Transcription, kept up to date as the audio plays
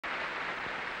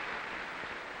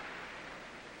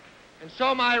And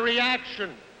so my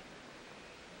reaction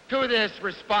to this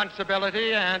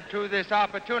responsibility and to this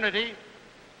opportunity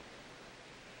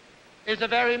is a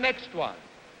very mixed one.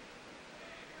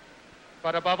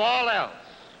 But above all else,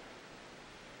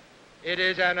 it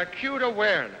is an acute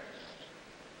awareness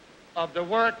of the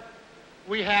work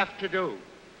we have to do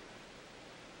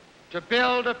to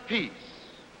build a peace,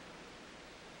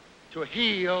 to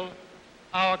heal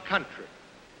our country,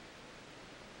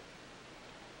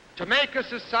 to make a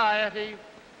society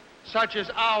such as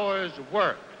ours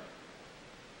work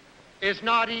is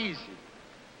not easy.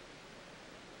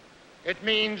 It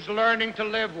means learning to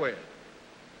live with,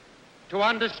 to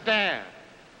understand,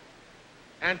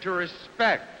 and to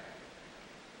respect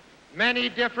many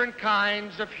different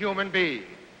kinds of human beings,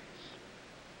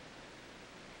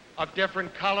 of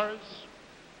different colors,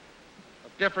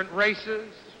 of different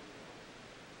races,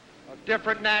 of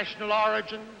different national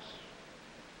origins,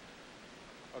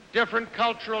 of different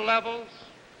cultural levels,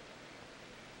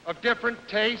 of different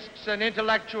tastes and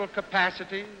intellectual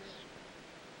capacities,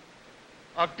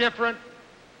 of different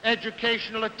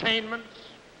educational attainments,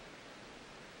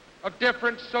 of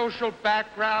different social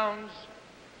backgrounds,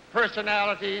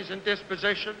 personalities, and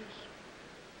dispositions,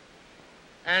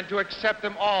 and to accept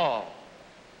them all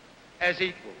as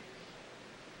equals.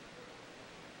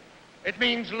 It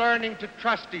means learning to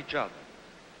trust each other,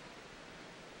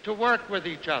 to work with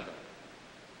each other,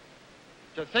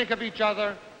 to think of each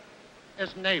other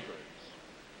as neighbors.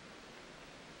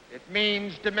 It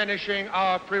means diminishing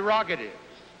our prerogatives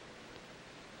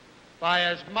by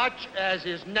as much as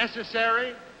is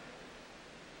necessary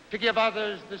to give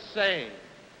others the same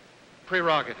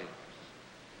prerogatives.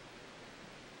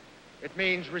 It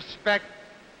means respect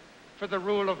for the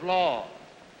rule of law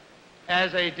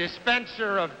as a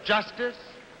dispenser of justice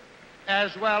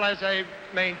as well as a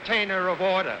maintainer of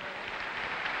order.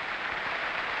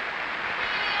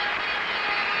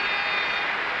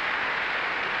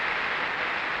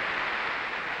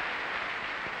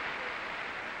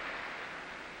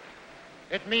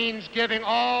 It means giving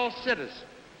all citizens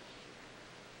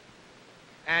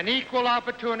an equal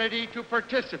opportunity to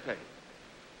participate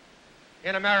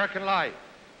in American life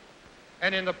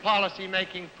and in the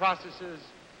policy-making processes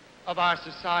of our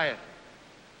society.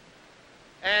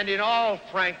 And in all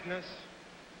frankness,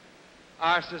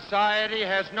 our society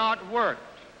has not worked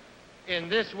in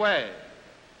this way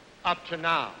up to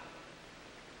now.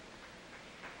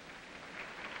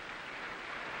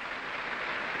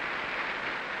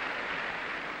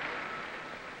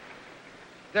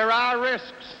 There are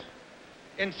risks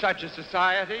in such a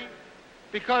society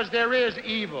because there is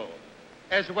evil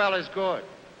as well as good.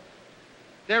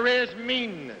 There is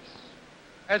meanness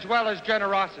as well as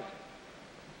generosity.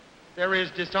 There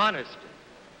is dishonesty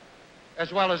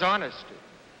as well as honesty.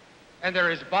 And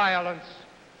there is violence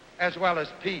as well as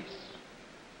peace.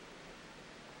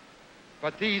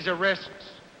 But these are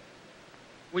risks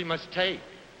we must take.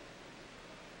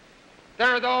 There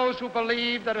are those who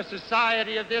believe that a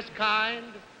society of this kind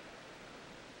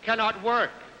cannot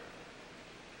work.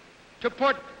 To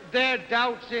put their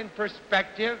doubts in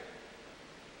perspective,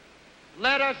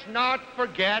 let us not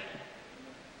forget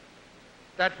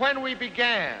that when we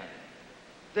began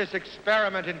this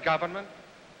experiment in government,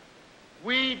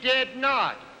 we did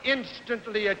not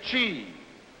instantly achieve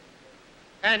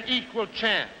an equal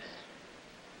chance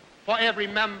for every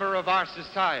member of our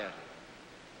society.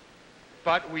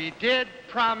 But we did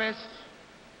promise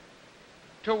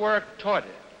to work toward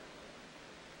it.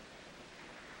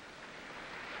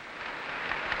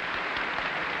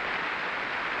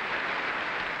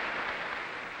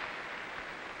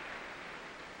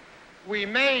 We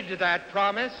made that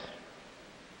promise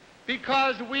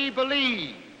because we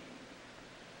believe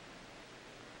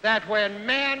that when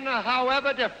men,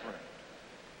 however different,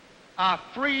 are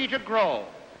free to grow,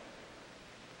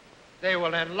 they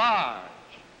will enlarge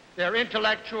their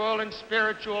intellectual and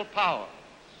spiritual powers.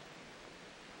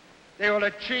 They will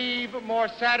achieve more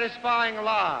satisfying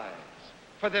lives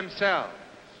for themselves.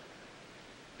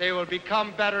 They will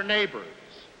become better neighbors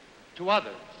to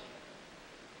others.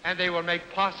 And they will make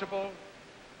possible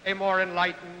a more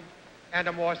enlightened and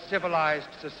a more civilized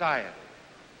society.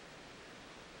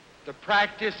 The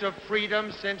practice of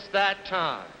freedom since that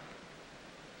time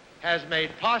has made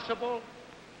possible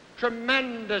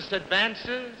tremendous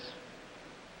advances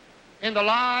in the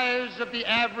lives of the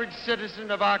average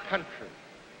citizen of our country.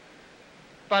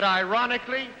 But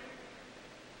ironically,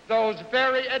 those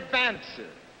very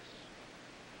advances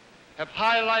have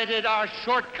highlighted our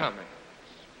shortcomings.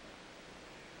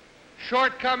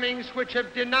 Shortcomings which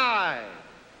have denied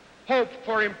hope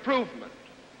for improvement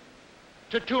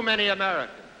to too many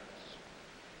Americans.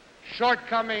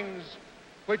 Shortcomings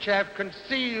which have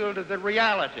concealed the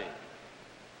reality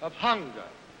of hunger,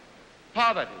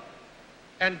 poverty,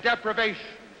 and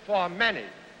deprivation for many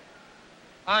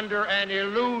under an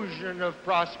illusion of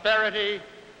prosperity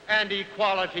and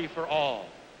equality for all.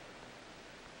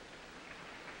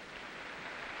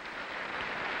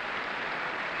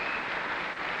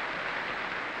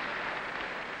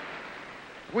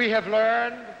 We have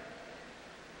learned,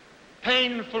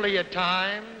 painfully at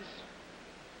times,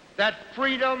 that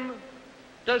freedom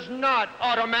does not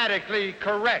automatically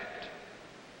correct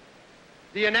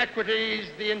the inequities,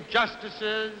 the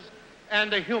injustices,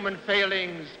 and the human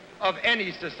failings of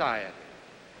any society.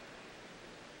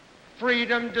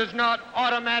 Freedom does not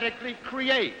automatically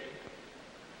create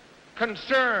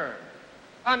concern,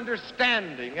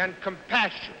 understanding, and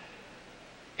compassion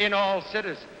in all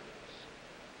citizens.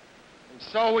 And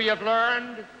so we have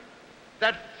learned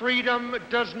that freedom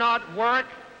does not work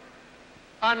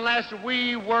unless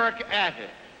we work at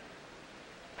it.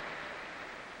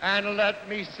 And let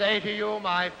me say to you,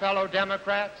 my fellow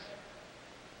Democrats,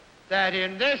 that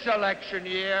in this election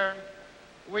year,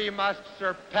 we must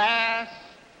surpass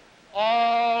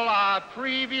all our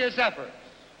previous efforts,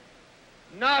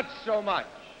 not so much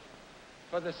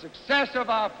for the success of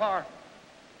our party,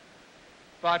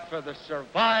 but for the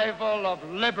survival of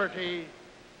liberty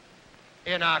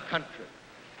in our country.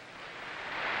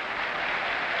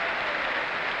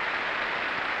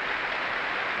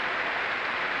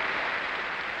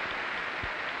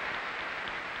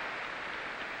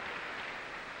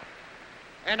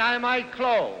 And I might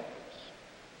close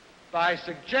by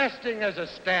suggesting as a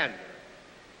standard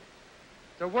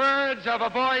the words of a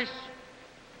voice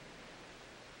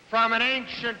from an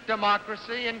ancient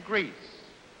democracy in Greece.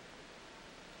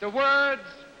 The words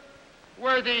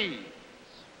were these: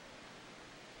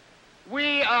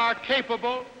 we are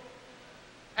capable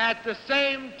at the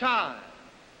same time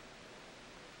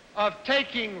of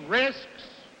taking risks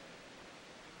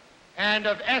and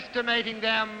of estimating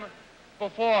them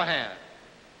beforehand.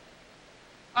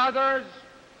 Others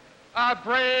are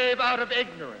brave out of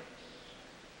ignorance.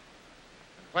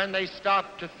 When they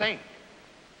stop to think,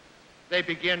 they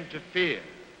begin to fear.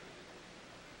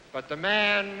 But the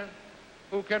man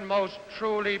who can most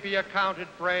truly be accounted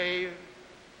brave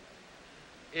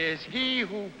is he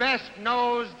who best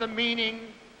knows the meaning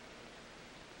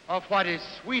of what is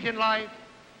sweet in life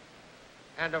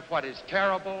and of what is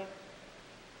terrible,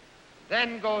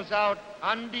 then goes out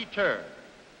undeterred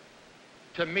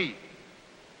to meet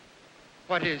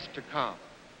what is to come.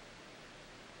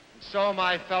 And so,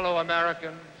 my fellow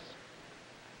Americans,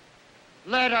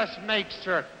 let us make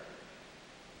certain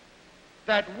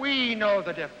that we know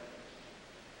the difference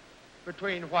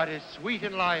between what is sweet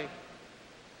in life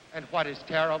and what is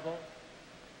terrible,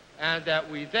 and that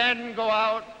we then go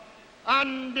out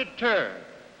undeterred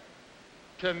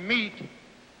to meet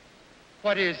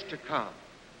what is to come.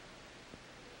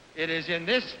 It is in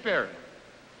this spirit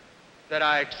that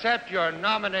I accept your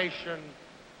nomination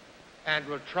and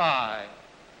will try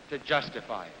to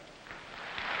justify it.